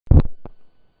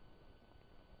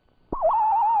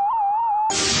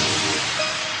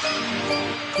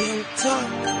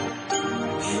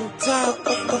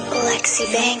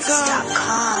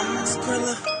LexiBanks.com.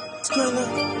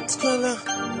 Scrilla,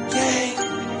 gang.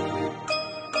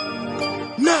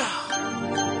 Nah.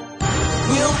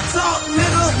 We don't talk,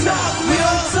 nigga. Nah. We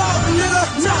don't talk, nigga.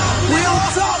 Nah. We don't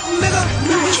talk, nigga.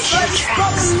 We just like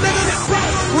fucking niggas.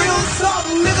 We don't talk,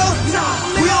 nigga. Nah.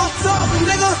 We don't talk,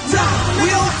 nigga. Nah. We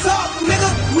don't talk,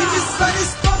 nigga. We just like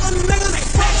this fucking niggas.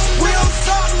 We don't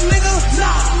talk, nigga.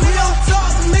 Nah. We don't talk,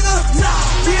 nigga. Nah.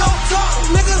 We don't talk,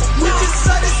 nigga. We just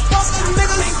like this fucking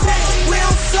niggas. We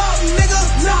don't talk, nigga.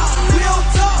 Nah. We don't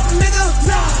talk, nigga.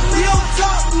 Nah. We don't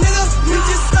talk, nigga. We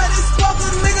just like this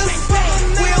fucking niggas.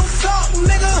 We don't talk,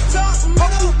 nigga.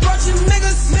 Whole bunch of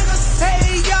niggas.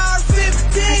 Hey, y'all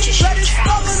 15. Let this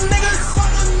fucking niggas.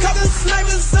 Couple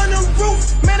snipers on the roof.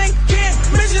 Man, they can't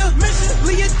miss you.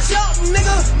 Leave your job,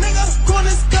 nigga.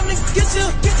 Corners come and get you.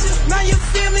 Now your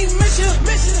family miss you.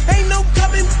 Ain't no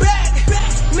coming back.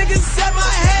 Niggas at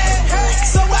my head,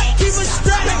 so I keep a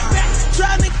strap.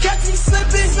 Trying to catch me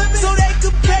slipping, so they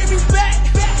could pay me back.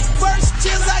 First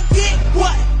chance I get,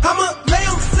 what? I'ma lay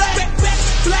 'em flat.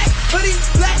 Black hoodie,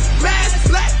 black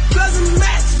mask, black doesn't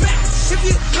match. If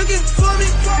you looking for me,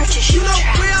 you know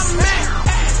where I'm at.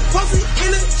 Posted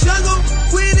in the jungle,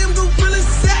 where them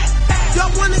gorillas at? Y'all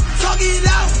wanna talk it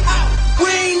out? We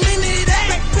ain't into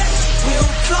that. We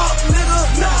don't talk, nigga.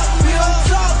 Nah. We don't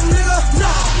talk, nigga.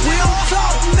 Nah. We don't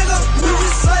talk, nigga. We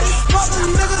just like these fucking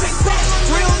niggas.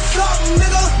 We don't talk,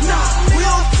 nigga. Nah. We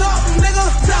don't talk, nigga.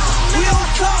 Nah. We don't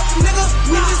talk, nigga.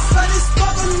 We just like these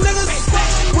fucking niggas.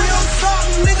 We don't talk,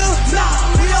 nigga. Nah.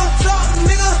 We don't talk,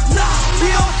 nigga. Nah. We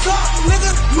don't talk,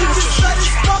 nigga. We just like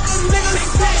these fucking niggas.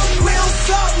 We don't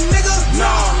talk, nigga.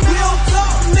 Nah. We don't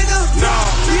talk, nigga. Nah.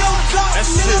 We don't talk,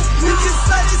 nigga. We just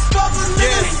like these fucking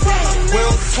niggas. We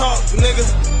don't talk, nigga.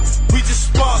 We just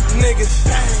spark niggas.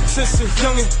 Since a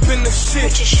youngin' been the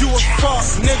shit, you a fuck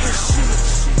nigga.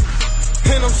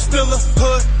 And I'm still a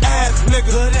hood ass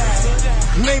nigga.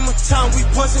 Name a time we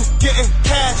wasn't getting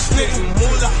cash, nigga.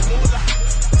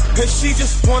 And she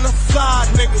just wanna fly,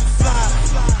 nigga.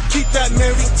 Keep that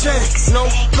Mary J, no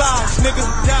lies, nigga.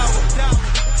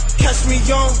 Catch me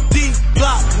on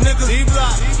D-Block, nigga.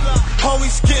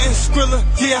 Always getting Scrilla,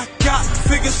 yeah, I got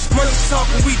figures. Money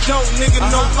talking, we don't, nigga.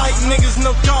 No light niggas, no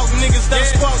dog niggas. That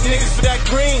spark niggas for that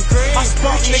green. I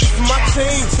spark niggas for my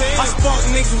team. I spark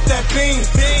niggas with that beam.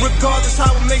 Regardless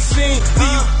how it may seem, leave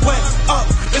you wet up.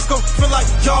 It's gon' feel like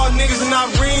y'all niggas and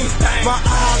Irene. My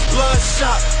eyes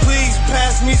bloodshot, please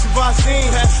pass me some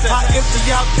Vaseline. I empty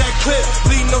out that clip,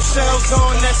 leave no shells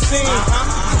on that scene.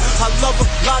 I love a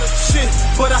lot of shit,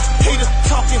 but I hate a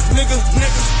talking nigga.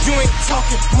 You ain't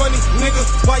talking money, nigga.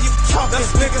 Why you talking,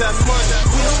 nigga? That's money.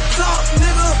 We don't talk,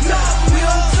 nigga.